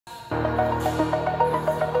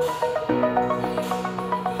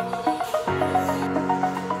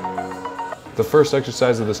The first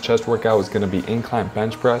exercise of this chest workout is going to be incline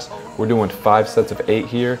bench press. We're doing 5 sets of 8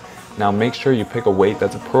 here. Now make sure you pick a weight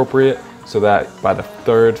that's appropriate so that by the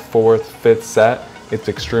 3rd, 4th, 5th set, it's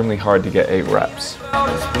extremely hard to get 8 reps.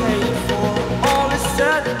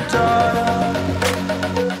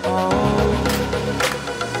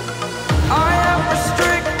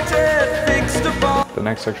 The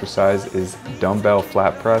next exercise is dumbbell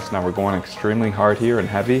flat press. Now we're going extremely hard here and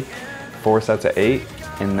heavy. 4 sets of 8,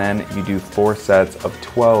 and then you do 4 sets of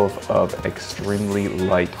 12 of extremely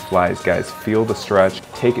light flies, guys. Feel the stretch,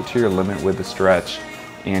 take it to your limit with the stretch,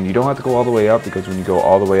 and you don't have to go all the way up because when you go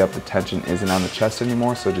all the way up, the tension isn't on the chest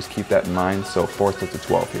anymore, so just keep that in mind. So 4 sets of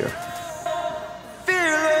 12 here.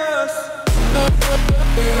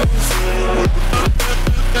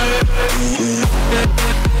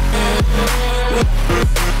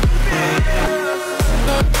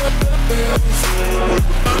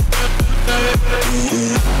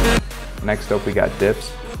 Next up we got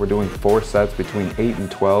dips. We're doing 4 sets between 8 and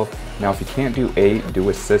 12. Now if you can't do 8, do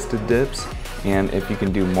assisted dips. And if you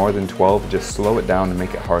can do more than 12, just slow it down and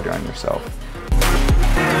make it harder on yourself.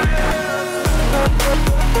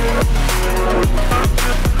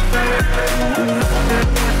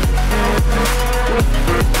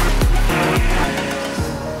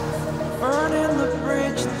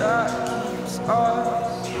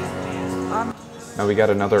 Now we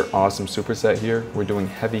got another awesome superset here. We're doing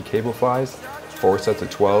heavy cable flies, 4 sets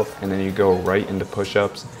of 12, and then you go right into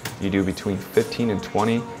push-ups. You do between 15 and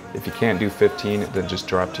 20. If you can't do 15, then just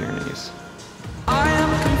drop to your knees. I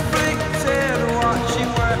am conflicted, watching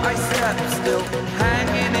where I step still,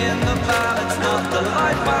 hanging in the balance, not the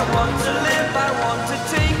life I want to live. I want to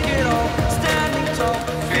take it all, standing tall,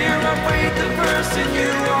 fear I wait the person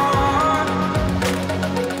you are.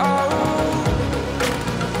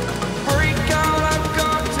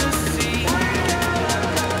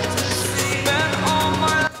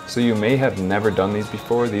 So you may have never done these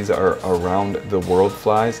before. These are around the world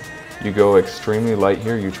flies. You go extremely light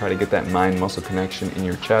here. You try to get that mind muscle connection in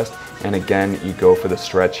your chest. And again, you go for the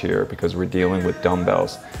stretch here because we're dealing with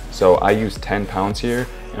dumbbells. So I use 10 pounds here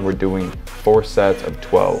and we're doing 4 sets of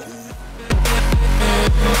 12.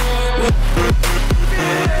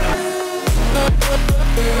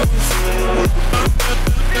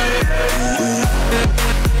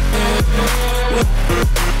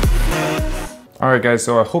 Alright guys,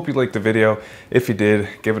 so I hope you liked the video. If you did,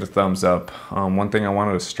 give it a thumbs up. One thing I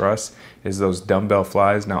wanted to stress is those dumbbell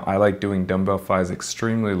flies. Now I like doing dumbbell flies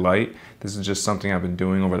extremely light. This is just something I've been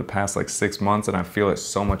doing over the past like 6 months and I feel it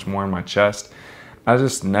so much more in my chest. I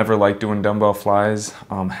just never like doing dumbbell flies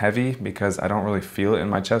heavy because I don't really feel it in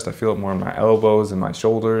my chest. I feel it more in my elbows and my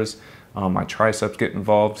shoulders. My triceps get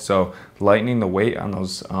involved. So lightening the weight on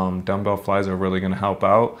those dumbbell flies are really going to help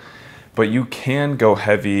out. But you can go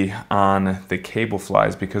heavy on the cable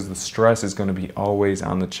flies because the stress is going to be always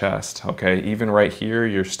on the chest, okay? Even right here,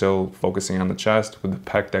 you're still focusing on the chest with the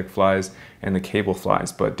pec deck flies and the cable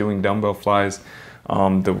flies. But doing dumbbell flies,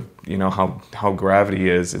 you know how gravity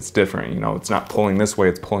is, it's different. You know, it's not pulling this way,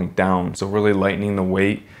 it's pulling down. So really lightening the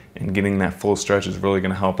weight and getting that full stretch is really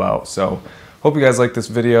going to help out. So hope you guys like this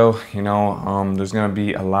video. You know, there's going to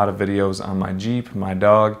be a lot of videos on my Jeep, my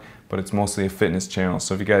dog, but it's mostly a fitness channel.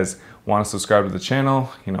 So if you guys want to subscribe to the channel,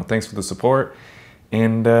 you know, thanks for the support,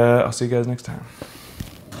 and I'll see you guys next time.